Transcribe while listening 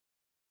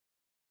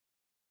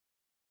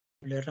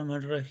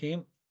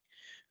Bismillahirrahmanirrahim.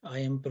 I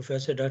am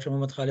Professor Dr.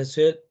 Muhammad Khalid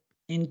Sir.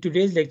 In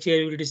today's lecture,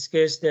 we will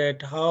discuss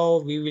that how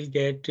we will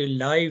get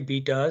live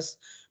betas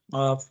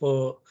of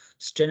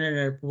Standard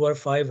and Poor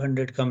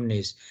 500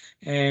 companies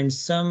and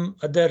some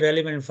other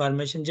relevant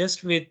information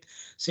just with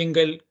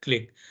single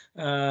click.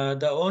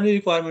 The only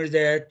requirement is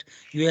that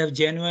you have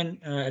genuine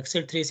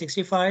Excel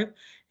 365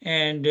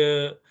 and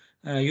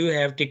you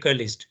have ticker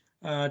list.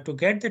 To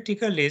get the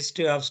ticker list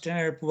of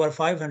Standard and Poor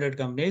 500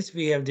 companies,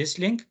 we have this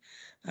link.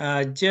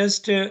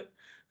 Just uh,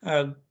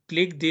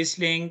 click this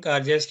link or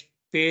just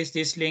paste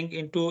this link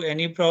into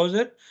any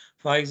browser.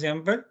 For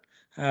example,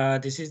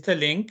 this is the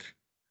link.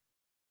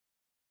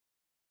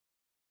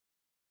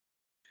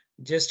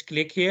 Just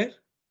click here.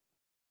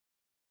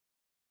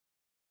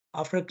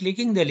 After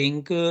clicking the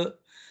link,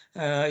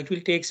 it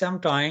will take some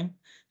time.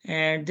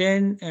 And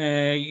then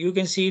you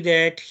can see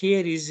that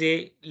here is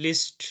a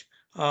list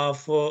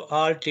of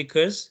all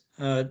tickers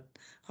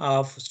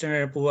of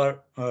Standard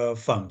Poor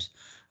firms.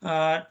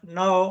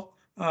 Now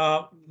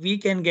we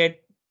can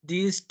get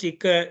this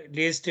ticker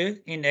list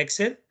in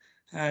Excel.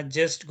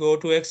 Just go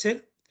to Excel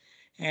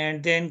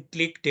and then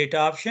click data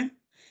option.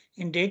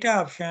 In data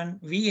option,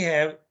 we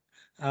have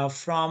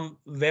from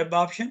web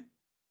option.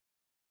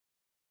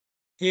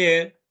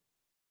 Here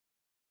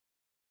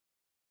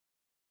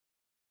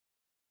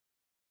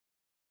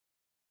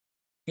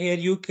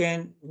you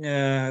can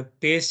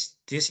paste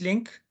this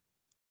link,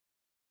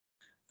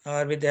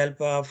 or with the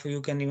help of you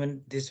can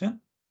even this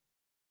one.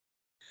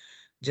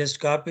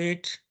 Just copy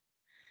it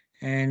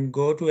and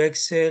go to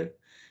Excel,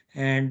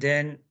 and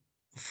then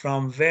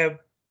from web,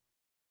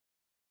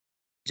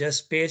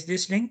 just paste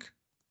this link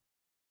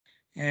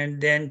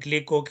and then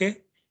click OK.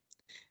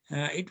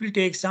 It will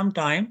take some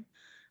time.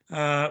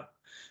 Uh,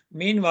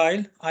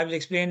 Meanwhile, I will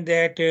explain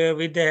that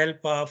with the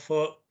help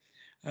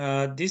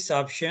of this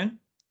option,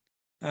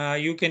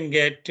 you can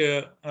get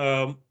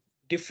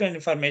different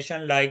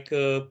information like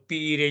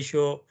PE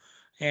ratio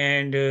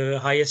and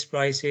highest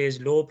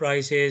prices, low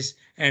prices,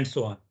 and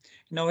so on.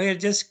 Now here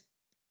just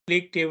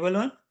click table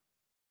 1,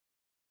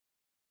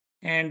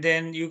 and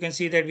then you can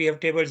see that we have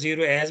table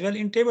 0 as well.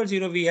 In table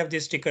 0, we have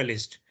this ticker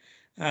list.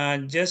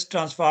 Just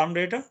transform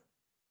data.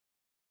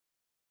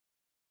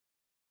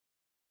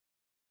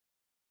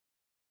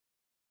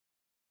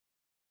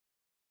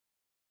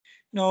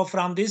 Now,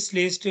 from this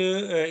list,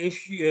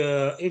 if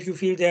you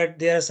feel that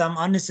there are some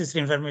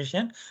unnecessary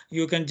information,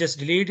 you can just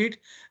delete it.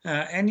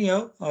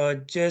 Anyhow,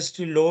 just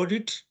load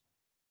it.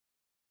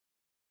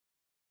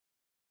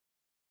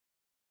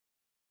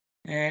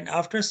 And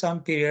after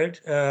some period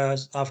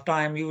of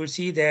time, you will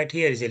see that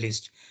here is a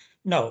list.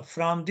 Now,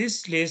 from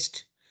this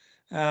list,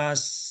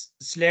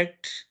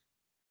 select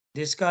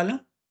this column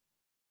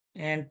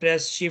and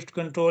press Shift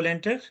Control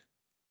Enter.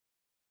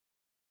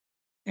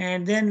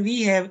 And then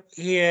we have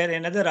here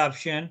another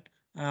option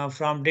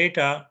from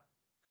data,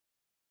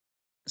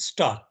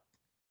 stock.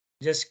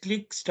 Just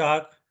click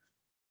stock.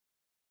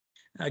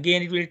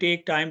 Again, it will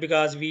take time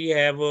because we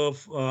have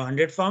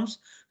 100 firms.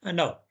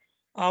 Now,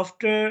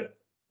 after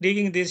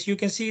digging this, you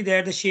can see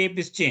that the shape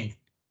is changed.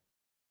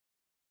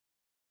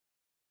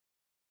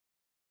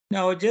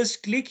 Now,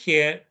 just click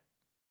here,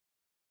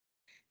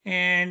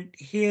 and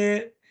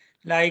here,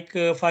 like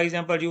for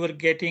example,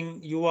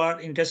 you are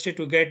interested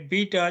to get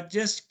beta.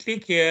 Just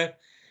click here,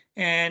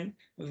 and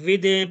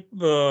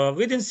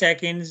within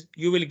seconds,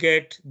 you will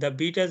get the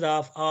betas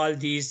of all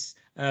these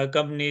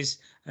companies.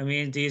 I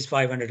mean, these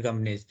 500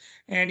 companies,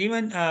 and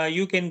even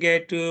you can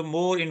get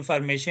more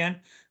information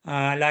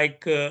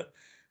like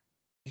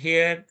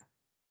here,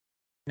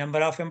 number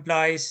of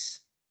employees.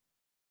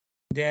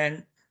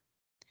 Then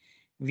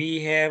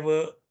we have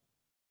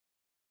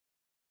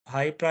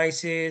high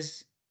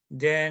prices.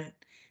 Then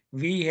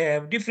we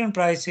have different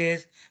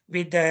prices.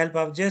 With the help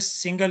of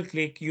just single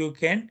click, you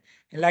can,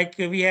 like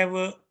we have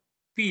a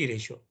P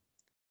ratio.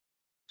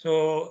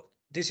 So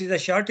this is the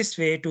shortest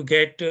way to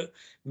get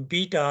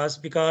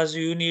betas, because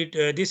you need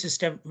this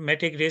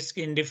systematic risk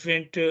in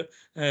different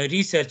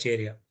research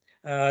area.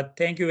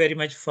 Thank you very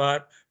much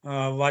for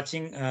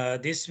watching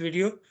this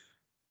video.